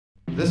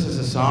This is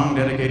a song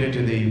dedicated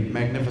to the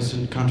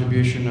magnificent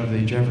contribution of the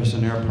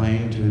Jefferson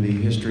Airplane to the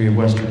history of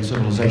Western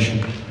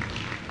civilization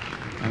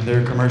and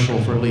their commercial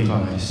for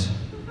Levi's.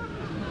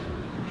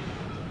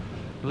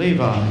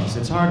 Levi's.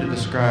 It's hard to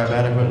describe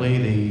adequately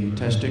the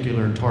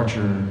testicular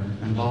torture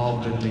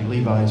involved in the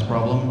Levi's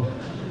problem.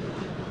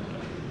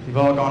 You've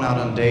all gone out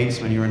on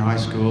dates when you were in high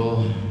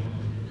school,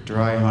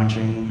 dry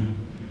hunching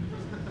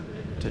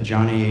to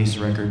Johnny Ace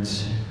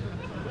records.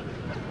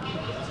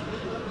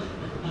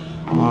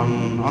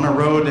 On a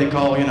road they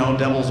call,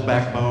 Devil's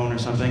Backbone or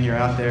something. You're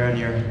out there and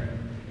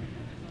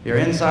you're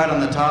inside on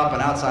the top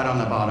and outside on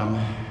the bottom.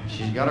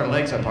 She's got her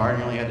legs apart and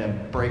you only had to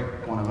break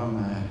one of them.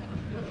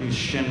 A few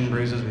shin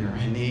bruises with your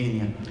knee,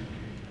 and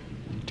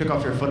you took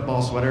off your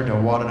football sweater to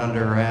wad it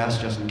under her ass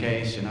just in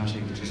case. She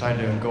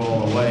decided to go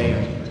all the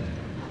way.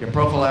 Your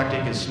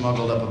prophylactic is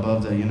smuggled up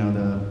above the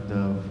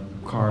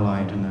car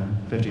light in the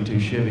 52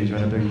 Chevys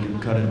right up there. You can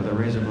cut it with a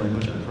razor blade,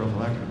 push it the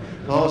prophylactic.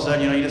 So all of a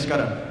sudden, you just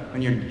gotta,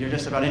 when you're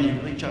just about in, you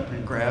reach up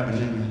and grab, and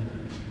then you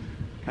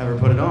have her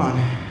put it on.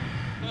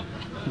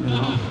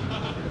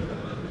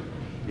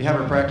 You have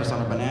her practice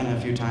on a banana a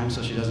few times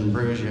so she doesn't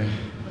bruise you.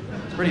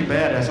 It's pretty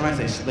bad. Sometimes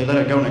they let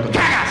it go and they go,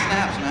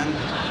 snaps, man.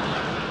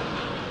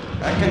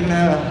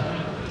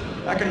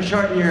 That can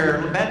shorten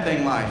your bad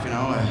thing life, You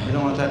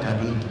don't want that to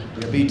happen.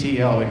 Your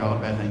BTL, we call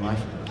it bad thing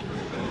life.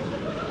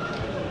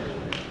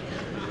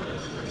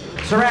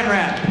 Saran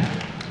wrap.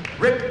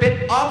 Rip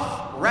it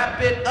off,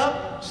 wrap it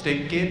up,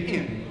 stick it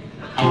in.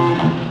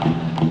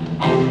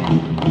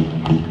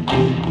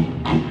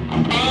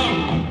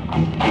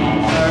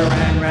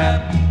 Saran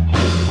wrap.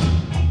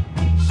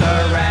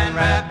 Saran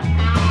wrap.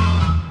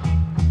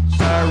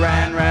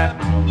 Saran wrap.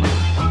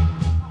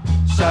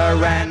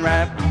 Saran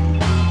wrap.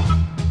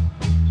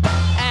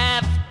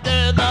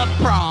 After the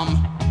prom,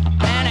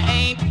 and I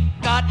ain't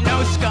got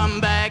no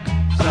scumbag.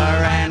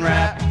 Saran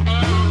wrap.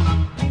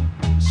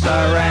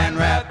 Saran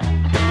wrap.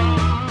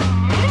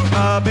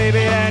 My baby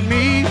and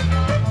me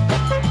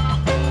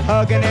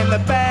hugging in the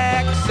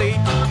back seat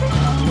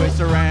with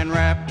Saran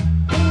wrap.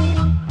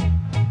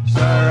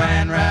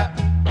 Saran wrap.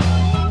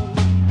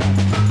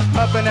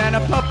 Puffin' and a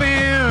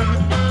puffin',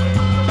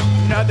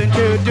 nothing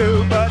to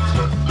do but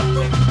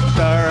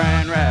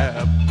Saran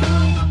wrap.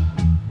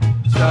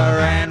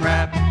 Saran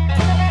wrap.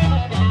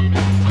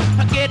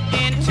 I get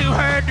into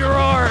her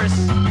drawers,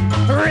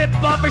 rip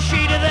off a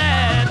sheet